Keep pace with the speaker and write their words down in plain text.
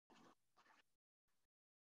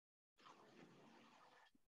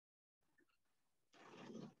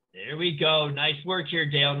There we go. Nice work here,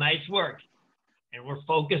 Dale. Nice work. And we're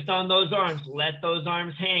focused on those arms. Let those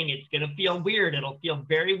arms hang. It's going to feel weird. It'll feel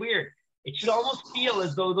very weird. It should almost feel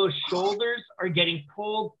as though those shoulders are getting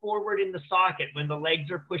pulled forward in the socket when the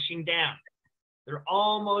legs are pushing down. They're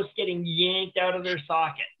almost getting yanked out of their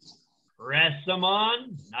socket. Press them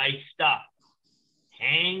on. Nice stuff.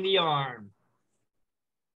 Hang the arms.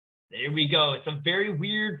 There we go. It's a very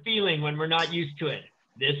weird feeling when we're not used to it.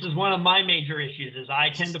 This is one of my major issues is I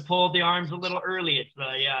tend to pull the arms a little early. It's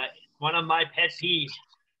one of my pet peeves,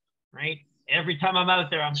 right? Every time I'm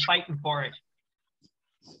out there, I'm fighting for it.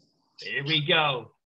 There we go.